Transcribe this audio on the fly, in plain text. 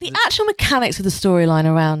The actual mechanics of the storyline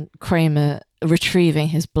around Kramer retrieving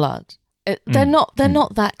his blood, they're not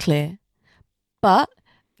that clear. But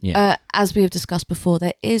as we have discussed before,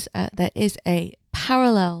 there is a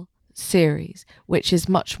parallel series which is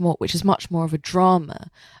much more of a drama,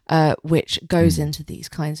 which goes into these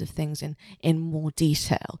kinds of things in more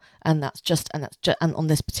detail, and on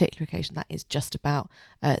this particular occasion that is just about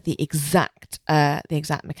the exact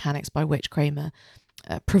mechanics by which Kramer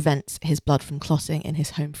prevents his blood from clotting in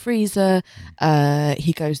his home freezer.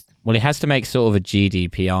 He has to make sort of a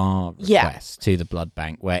GDPR request to the blood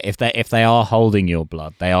bank, where if they are holding your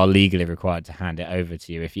blood, they are legally required to hand it over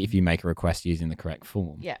to you if you make a request using the correct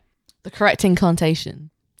form. Yeah, the correct incantation.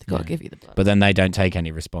 They've got to give you the blood. But then they don't take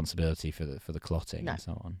any responsibility for the clotting and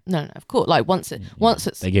so on. No, of course. Like once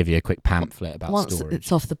it's they give you a quick pamphlet about once storage.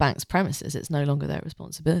 it's off the bank's premises, it's no longer their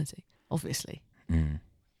responsibility, obviously.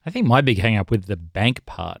 I think my big hang up with the bank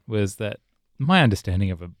part was that my understanding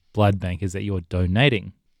of a blood bank is that you're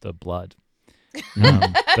donating the blood.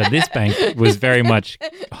 But this bank was very much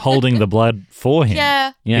holding the blood for him.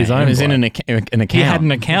 Yeah. His own. It was in an account. He had an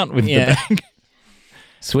account with the bank.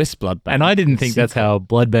 Swiss blood bank. And I didn't think that's how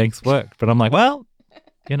blood banks worked. But I'm like, well,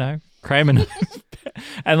 Kramer.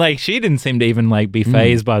 And like, she didn't seem to even like be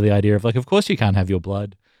fazed by the idea of like, of course you can't have your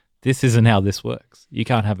blood. This isn't how this works. You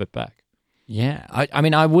can't have it back. Yeah, I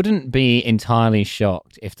mean, I wouldn't be entirely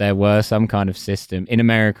shocked if there were some kind of system in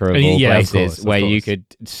America of all places where you could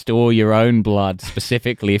store your own blood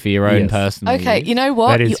specifically for your own personal use. Okay, you know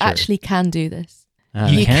what? You true. actually can do this.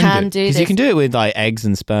 You can do this. Because you can do it with like eggs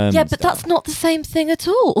and sperm. Yeah, and but stuff. that's not the same thing at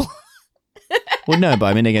all. Well, no, but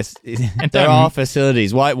I mean, I guess there are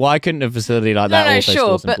facilities. Why couldn't a facility like that also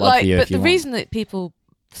store some blood for you but if you the want? reason that people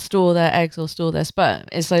store their eggs or store their sperm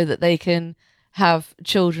is so that they can have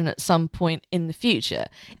children at some point in the future.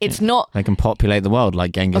 It's not. They can populate the world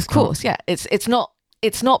like Genghis Khan. Of course, yeah. It's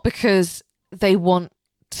not because they want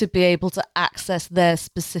to be able to access their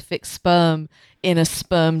specific sperm in a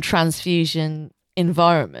sperm transfusion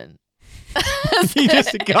environment. He's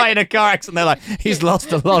just a guy in a car accident. They're like, he's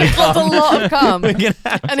lost a lot of cum. Lost a lot of cum.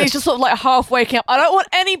 And he's just sort of like half waking up. I don't want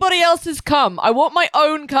anybody else's cum. I want my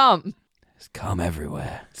own cum. There's cum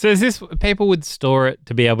everywhere. So is this people would store it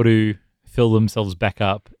to be able to fill themselves back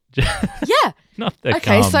up? Yeah. Not the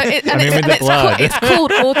okay, cum. so it's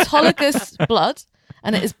called autologous blood,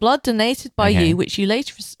 and it is blood donated by you, which you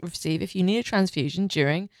later receive if you need a transfusion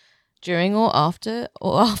during or after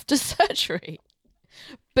surgery.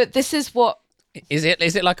 But this is what is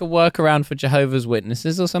it like a workaround for Jehovah's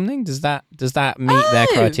Witnesses or something? Does that meet their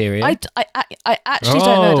criteria? I actually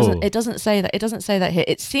don't know. It doesn't say that. It doesn't say that here.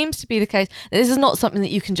 It seems to be the case. This is not something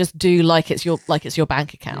that you can just do like it's your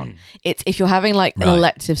bank account. It's if you're having like an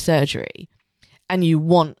elective surgery and you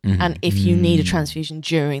want and if you need a transfusion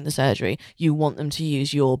during the surgery, you want them to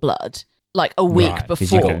use your blood like a week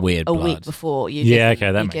before. You got weird blood. A week before you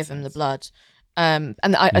give them the blood. And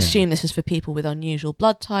I assume this is for people with unusual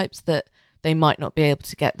blood types that they might not be able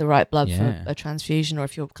to get the right blood for a transfusion, or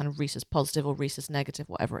if you're kind of rhesus positive or rhesus negative,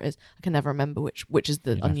 whatever it is. I can never remember which is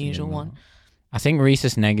the unusual one. I think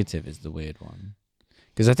rhesus negative is the weird one.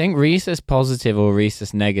 Because I think rhesus positive or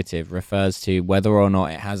rhesus negative refers to whether or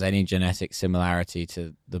not it has any genetic similarity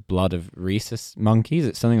to the blood of rhesus monkeys.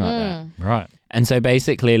 It's something like that. Right. And so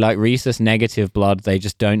basically, like rhesus negative blood, they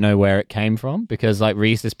just don't know where it came from, because like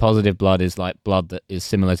rhesus positive blood is like blood that is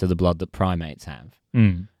similar to the blood that primates have.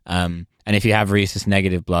 And if you have rhesus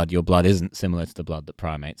negative blood, your blood isn't similar to the blood that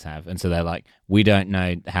primates have. And so they're like, we don't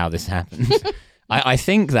know how this happened. I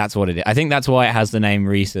think that's what it is. I think that's why it has the name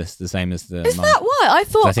rhesus, the same as the. Is that why? I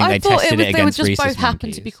thought they tested it they would against just rhesus both happen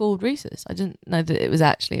monkeys. to be called rhesus. I didn't know that it was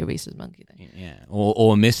actually a rhesus monkey thing. Yeah,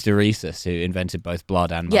 or Mr. Rhesus, who invented both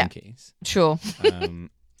blood and monkeys. Sure.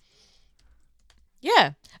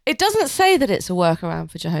 Yeah. It doesn't say that it's a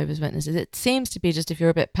workaround for Jehovah's Witnesses. It seems to be just if you're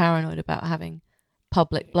a bit paranoid about having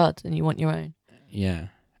public blood and you want your own. Yeah.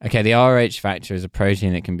 Okay, the Rh factor is a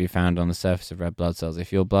protein that can be found on the surface of red blood cells.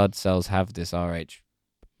 If your blood cells have this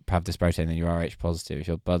protein, then you're Rh positive. If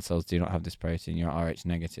your blood cells do not have this protein, you're Rh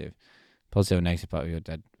negative. Positive or negative part of your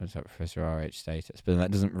dead refers to Rh status. But that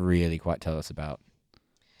doesn't really quite tell us about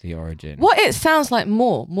the origin. What it sounds like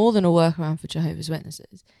more than a workaround for Jehovah's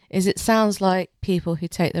Witnesses is it sounds like people who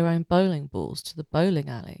take their own bowling balls to the bowling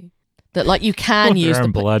alley. That like you can use the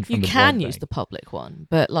blood from you the can blood use bank. the public one,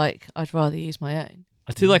 but like I'd rather use my own.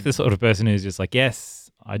 I feel like the sort of person who's just like,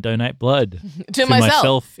 yes, I donate blood to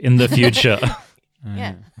myself in the future.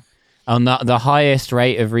 Yeah. And the highest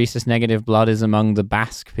rate of rhesus negative blood is among the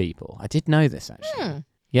Basque people. I did know this actually.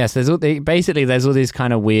 Yes, basically there's all these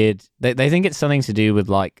kind of weird. They think it's something to do with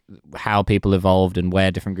like how people evolved and where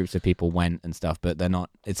different groups of people went and stuff, but they're not.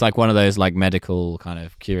 It's like one of those like medical kind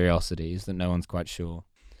of curiosities that no one's quite sure.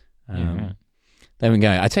 There we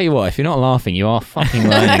go. I tell you what, if you're not laughing, you are fucking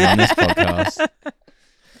learning on this podcast.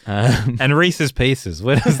 And Reese's Pieces,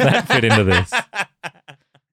 where does that fit into this?